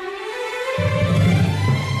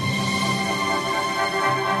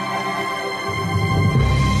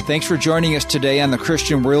 Thanks for joining us today on The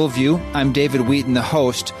Christian Worldview. I'm David Wheaton, the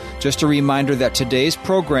host. Just a reminder that today's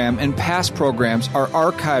program and past programs are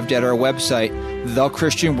archived at our website,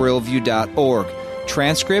 thechristianworldview.org.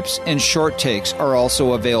 Transcripts and short takes are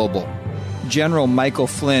also available. General Michael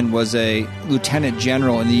Flynn was a lieutenant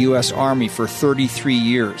general in the U.S. Army for 33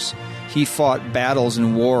 years. He fought battles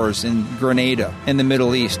and wars in Grenada, in the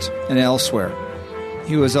Middle East, and elsewhere.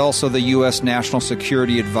 He was also the U.S. National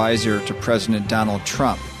Security Advisor to President Donald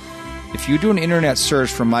Trump. If you do an internet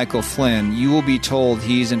search for Michael Flynn, you will be told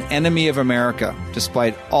he's an enemy of America,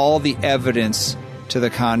 despite all the evidence to the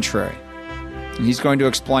contrary. And he's going to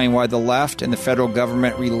explain why the left and the federal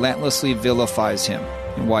government relentlessly vilifies him,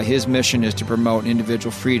 and why his mission is to promote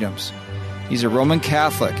individual freedoms. He's a Roman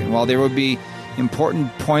Catholic, and while there would be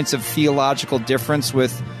important points of theological difference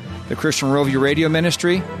with the Christian Worldview Radio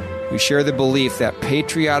Ministry, we share the belief that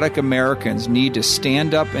patriotic Americans need to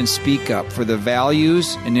stand up and speak up for the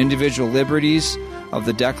values and individual liberties of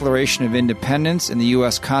the Declaration of Independence and the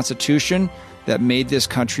U.S. Constitution that made this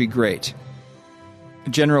country great.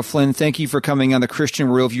 General Flynn, thank you for coming on the Christian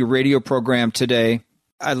Worldview Radio program today.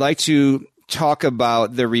 I'd like to talk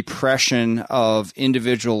about the repression of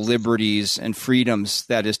individual liberties and freedoms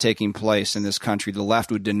that is taking place in this country. The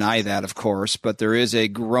left would deny that, of course, but there is a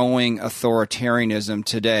growing authoritarianism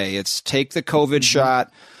today. It's take the COVID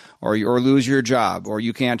shot or lose your job, or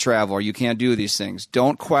you can't travel, or you can't do these things.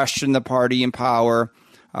 Don't question the party in power,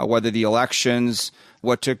 whether the elections,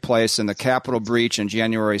 what took place in the Capitol breach on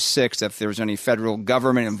January 6th, if there was any federal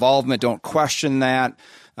government involvement, don't question that.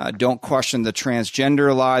 Don't question the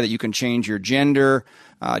transgender lie that you can change your gender.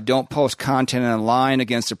 Don't post content online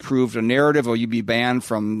against approved narrative, or you'll be banned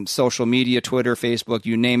from social media, Twitter, Facebook,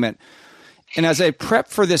 you name it. And as I prep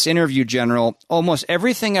for this interview, General, almost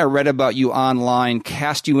everything I read about you online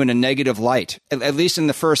cast you in a negative light, at least in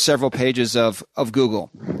the first several pages of Google,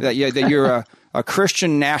 that you're a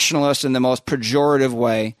Christian nationalist in the most pejorative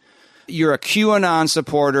way. You're a QAnon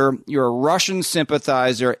supporter. You're a Russian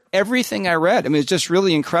sympathizer. Everything I read, I mean, it's just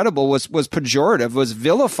really incredible, was pejorative, was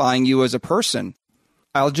vilifying you as a person.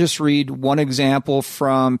 I'll just read one example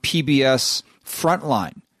from PBS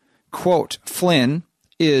Frontline. Quote, Flynn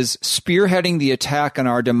is spearheading the attack on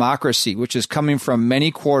our democracy, which is coming from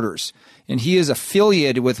many quarters, and he is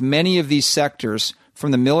affiliated with many of these sectors,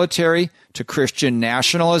 from the military to Christian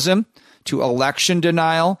nationalism to election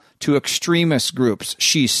denial to extremist groups,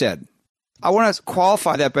 she said. I want to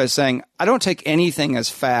qualify that by saying I don't take anything as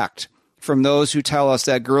fact from those who tell us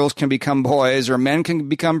that girls can become boys or men can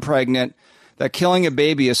become pregnant, that killing a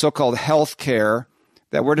baby is so-called health care,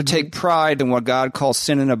 that we're to take pride in what God calls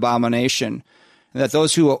sin and abomination, and that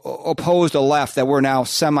those who oppose the left, that we're now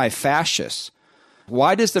semi-fascists.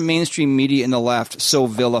 Why does the mainstream media and the left so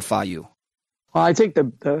vilify you? Well, I think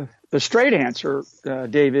the straight answer,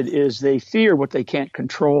 David, is they fear what they can't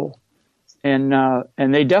control. And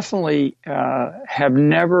they definitely have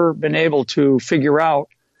never been able to figure out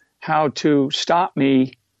how to stop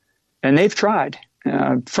me. And they've tried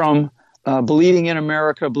from believing in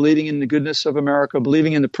America, believing in the goodness of America,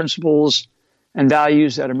 believing in the principles and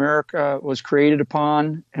values that America was created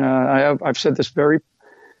upon. I've said this very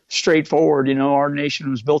straightforward. You know, our nation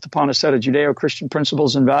was built upon a set of Judeo-Christian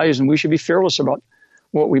principles and values, and we should be fearless about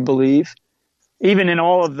what we believe. Even in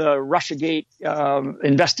all of the Russiagate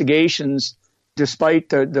investigations, despite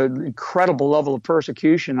the incredible level of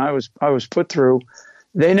persecution I was put through,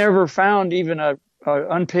 they never found even a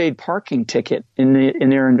unpaid parking ticket in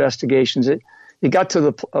their investigations. It got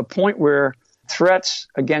to a point where threats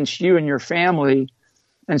against you and your family.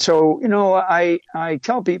 And so, you know, I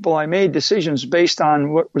tell people I made decisions based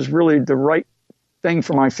on what was really the right thing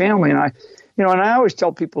for my family. And I always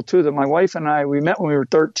tell people too that my wife and I, we met when we were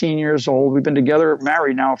 13 years old. We've been together,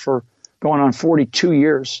 married now for going on 42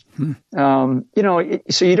 years. So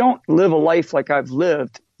you don't live a life like I've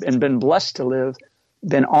lived and been blessed to live,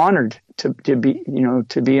 been honored to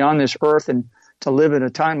be on this earth and to live at a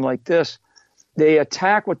time like this. They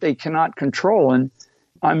attack what they cannot control. And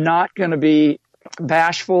I'm not going to be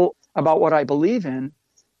bashful about what I believe in.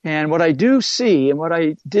 And what I do see, and what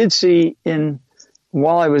I did see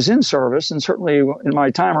while I was in service, and certainly in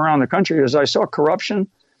my time around the country, is I saw corruption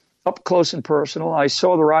up close and personal. I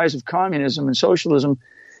saw the rise of communism and socialism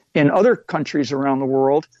in other countries around the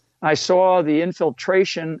world. I saw the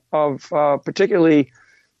infiltration of particularly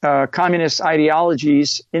communist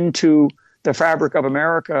ideologies into the fabric of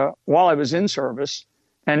America while I was in service.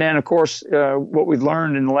 And then, of course, what we've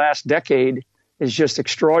learned in the last decade is just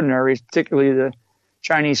extraordinary, particularly the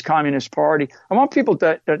Chinese Communist Party. I want people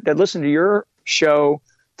that listen to your show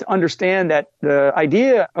to understand that the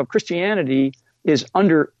idea of Christianity is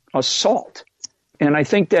under assault. And I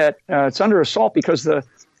think that it's under assault because the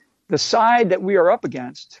side that we are up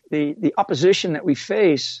against, the opposition that we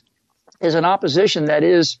face, is an opposition that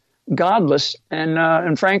is godless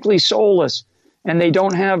and frankly soulless. And they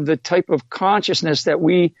don't have the type of consciousness that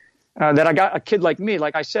that I got. A kid like me,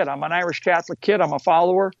 like I said, I'm an Irish Catholic kid. I'm a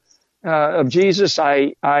follower of Jesus.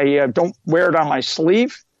 I don't wear it on my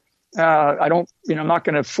sleeve. I don't, I'm not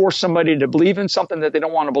going to force somebody to believe in something that they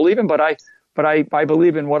don't want to believe in, but I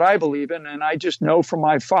believe in what I believe in. And I just know from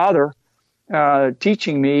my father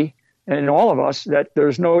teaching me and all of us that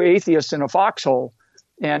there's no atheist in a foxhole.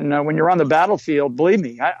 And when you're on the battlefield, believe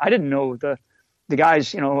me, I didn't know the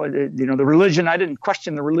guys, the religion. I didn't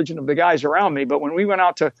question the religion of the guys around me. But when we went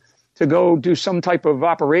out to go do some type of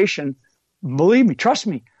operation, believe me, trust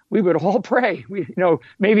me, we would all pray.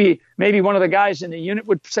 Maybe one of the guys in the unit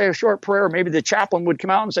would say a short prayer. Maybe the chaplain would come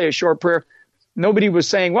out and say a short prayer. Nobody was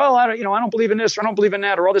saying, well, I don't believe in this or I don't believe in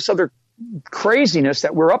that or all this other craziness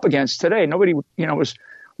that we're up against today. Nobody, was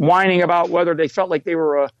whining about whether they felt like they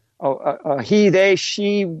were a he, they,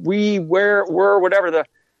 she, we, were, whatever the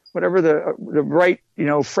right,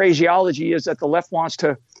 phraseology is that the left wants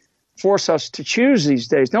to force us to choose these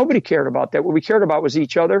days. Nobody cared about that. What we cared about was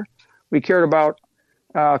each other. We cared about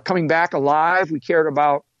coming back alive. We cared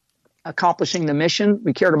about accomplishing the mission.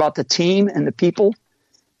 We cared about the team and the people.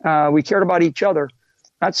 We cared about each other.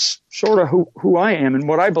 That's sort of who I am and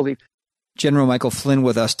what I believe. General Michael Flynn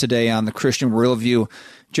with us today on the Christian Worldview.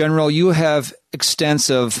 General, you have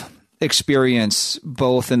extensive experience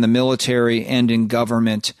both in the military and in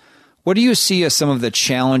government. What do you see as some of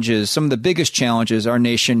the biggest challenges our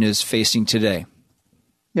nation is facing today?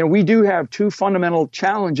 We do have two fundamental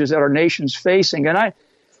challenges that our nation's facing. And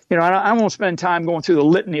I won't spend time going through the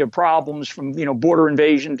litany of problems from, border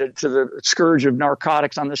invasion to the scourge of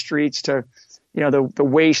narcotics on the streets to, the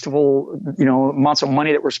wasteful, amounts of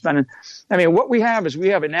money that we're spending. I mean, what we have is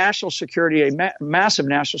a national security, a massive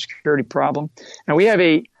national security problem, and we have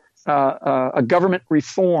a government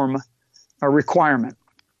reform requirement.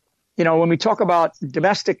 When we talk about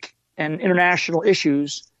domestic and international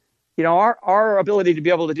issues, our ability to be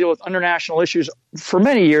able to deal with international issues for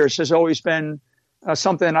many years has always been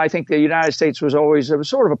something I think the United States was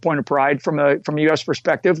sort of a point of pride from a U.S.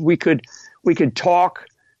 perspective. We could talk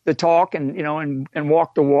the talk and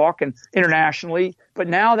walk the walk and internationally, but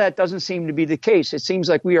now that doesn't seem to be the case. It seems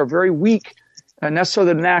like we are very weak, and that's sort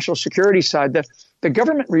of the national security side. The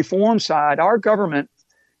government reform side, our government,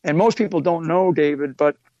 and most people don't know, David,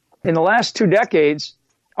 but in the last 2 decades,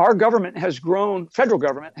 our government has grown, federal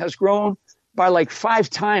government has grown by like 5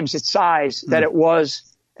 times its size that it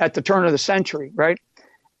was at the turn of the century, right?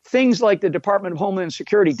 Things like the Department of Homeland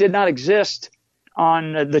Security did not exist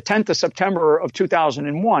on the 10th of September of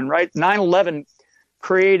 2001, right? 9/11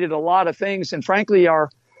 created a lot of things. And frankly, our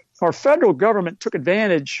federal government took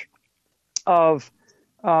advantage of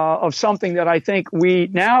something that I think we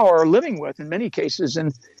now are living with in many cases.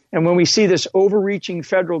 And when we see this overreaching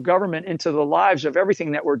federal government into the lives of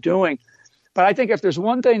everything that we're doing. But I think if there's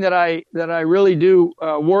one thing that I really do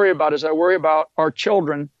worry about is I worry about our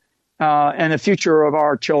children and the future of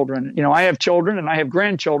our children. I have children and I have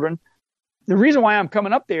grandchildren. The reason why I'm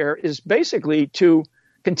coming up there is basically to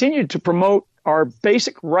continue to promote our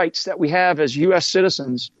basic rights that we have as U.S.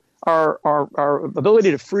 citizens, our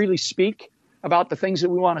ability to freely speak about the things that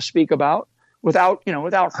we want to speak about without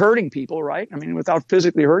hurting people, right? I mean, without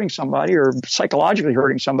physically hurting somebody or psychologically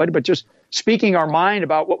hurting somebody, but just speaking our mind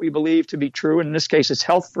about what we believe to be true. And in this case, it's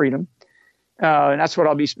health freedom. And that's what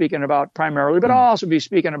I'll be speaking about primarily, but I'll also be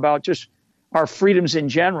speaking about just our freedoms in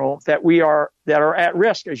general that are at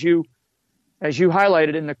risk, as you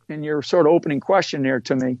highlighted in your sort of opening question there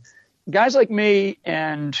to me. Guys like me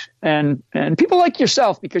and people like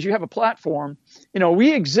yourself, because you have a platform,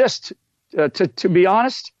 we exist to be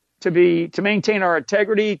honest, to maintain our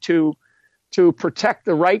integrity, to protect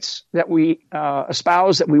the rights that we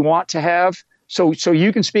espouse, that we want to have. So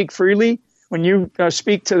you can speak freely when you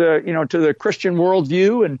speak to the Christian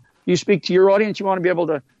worldview and you speak to your audience. You want to be able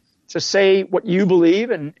to say what you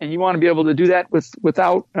believe, and you want to be able to do that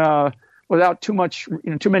without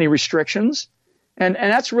too many restrictions. And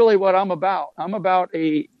that's really what I'm about. I'm about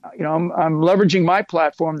I'm leveraging my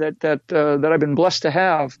platform that I've been blessed to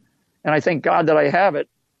have, and I thank God that I have it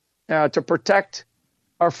to protect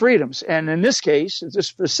our freedoms. And in this case, this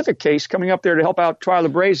specific case, coming up there to help out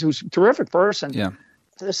Twyla Braze, who's a terrific person. Yeah.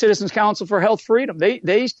 The Citizens Council for Health Freedom.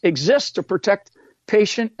 They exist to protect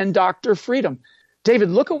patient and doctor freedom. David,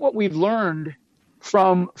 look at what we've learned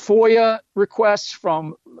from FOIA requests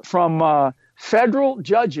from federal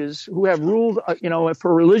judges who have ruled,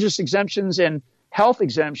 for religious exemptions and health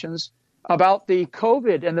exemptions about the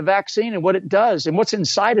COVID and the vaccine and what it does and what's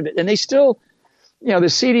inside of it. And they still, the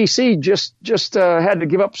CDC just had to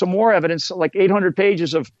give up some more evidence, like 800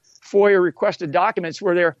 pages of FOIA requested documents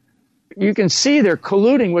where you can see they're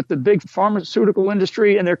colluding with the big pharmaceutical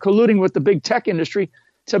industry and they're colluding with the big tech industry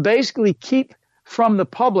to basically keep from the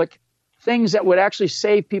public things that would actually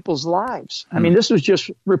save people's lives. I mean, this was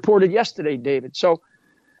just reported yesterday, David. So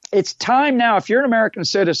it's time now, if you're an American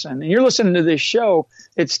citizen and you're listening to this show,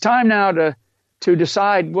 it's time now to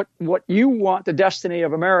decide what you want the destiny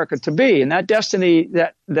of America to be. And that destiny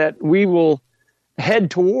that we will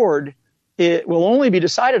head toward, it will only be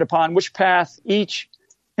decided upon which path each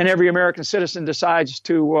and every American citizen decides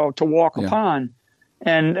to walk upon.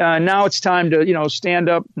 And now it's time to, stand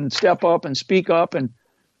up and step up and speak up. And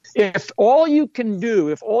if all you can do,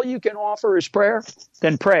 if all you can offer is prayer,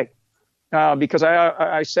 then pray. Because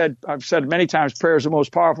I've said many times, prayer is the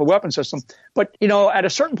most powerful weapon system. But, at a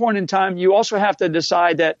certain point in time, you also have to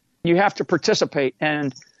decide that you have to participate.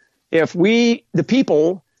 And if we, the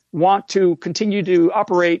people, want to continue to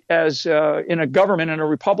operate as in a government, in a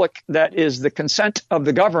republic that is the consent of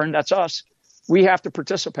the governed, that's us, we have to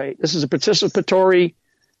participate. This is a participatory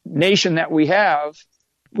nation that we have.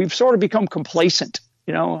 We've sort of become complacent.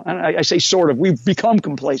 I say sort of, we've become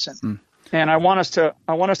complacent. And I want us to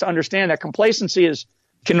understand that complacency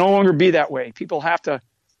can no longer be that way. People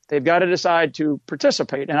they've got to decide to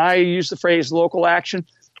participate. And I use the phrase local action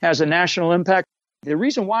has a national impact. The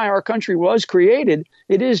reason why our country was created,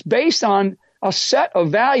 it is based on a set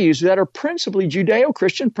of values that are principally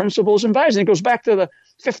Judeo-Christian principles and values. And it goes back to the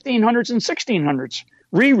 1500s and 1600s.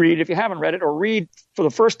 Reread, if you haven't read it, or read for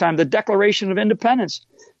the first time, the Declaration of Independence.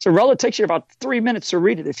 It takes you about 3 minutes to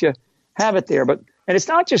read it if you have it there. And it's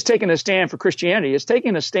not just taking a stand for Christianity; it's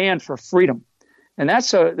taking a stand for freedom, and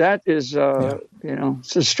it's as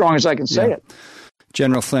strong as I can say it.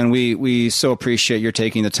 General Flynn, we so appreciate your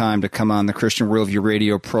taking the time to come on the Christian Worldview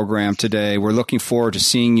radio program today. We're looking forward to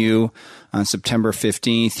seeing you on September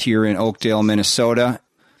 15th here in Oakdale, Minnesota.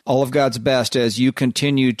 All of God's best as you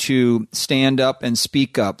continue to stand up and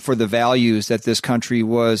speak up for the values that this country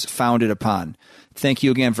was founded upon. Thank you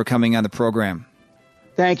again for coming on the program.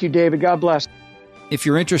 Thank you, David. God bless. If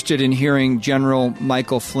you're interested in hearing General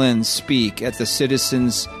Michael Flynn speak at the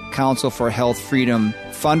Citizens Council for Health Freedom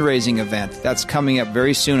fundraising event, that's coming up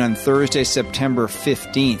very soon on Thursday, September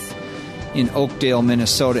 15th in Oakdale,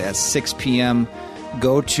 Minnesota at 6 p.m.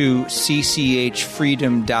 Go to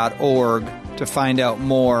cchfreedom.org to find out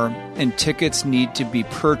more, and tickets need to be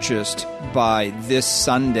purchased by this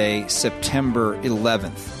Sunday, September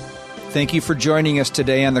 11th. Thank you for joining us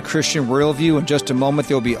today on the Christian Worldview. In just a moment,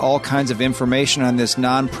 there will be all kinds of information on this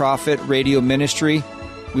nonprofit radio ministry.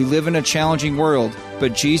 We live in a challenging world,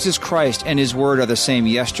 but Jesus Christ and His Word are the same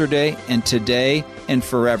yesterday and today and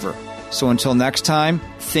forever. So until next time,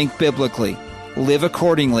 think biblically, live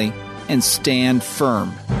accordingly, and stand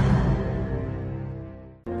firm.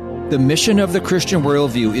 The mission of the Christian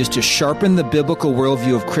Worldview is to sharpen the biblical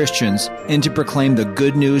worldview of Christians and to proclaim the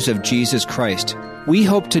good news of Jesus Christ. We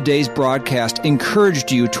hope today's broadcast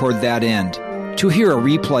encouraged you toward that end. To hear a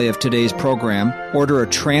replay of today's program, order a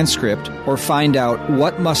transcript, or find out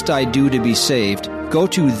what must I do to be saved, go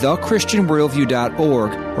to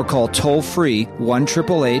thechristianworldview.org or call toll-free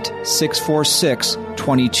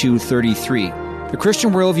 1-888-646-2233. The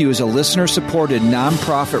Christian Worldview is a listener-supported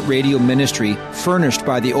nonprofit radio ministry furnished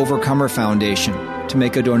by the Overcomer Foundation. To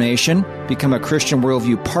make a donation, become a Christian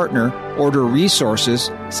Worldview partner, order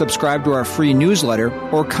resources, subscribe to our free newsletter,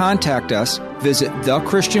 or contact us, visit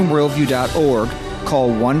thechristianworldview.org, call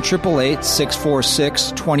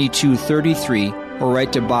 1-888-646-2233, or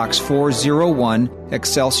write to Box 401,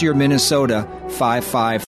 Excelsior, Minnesota 55.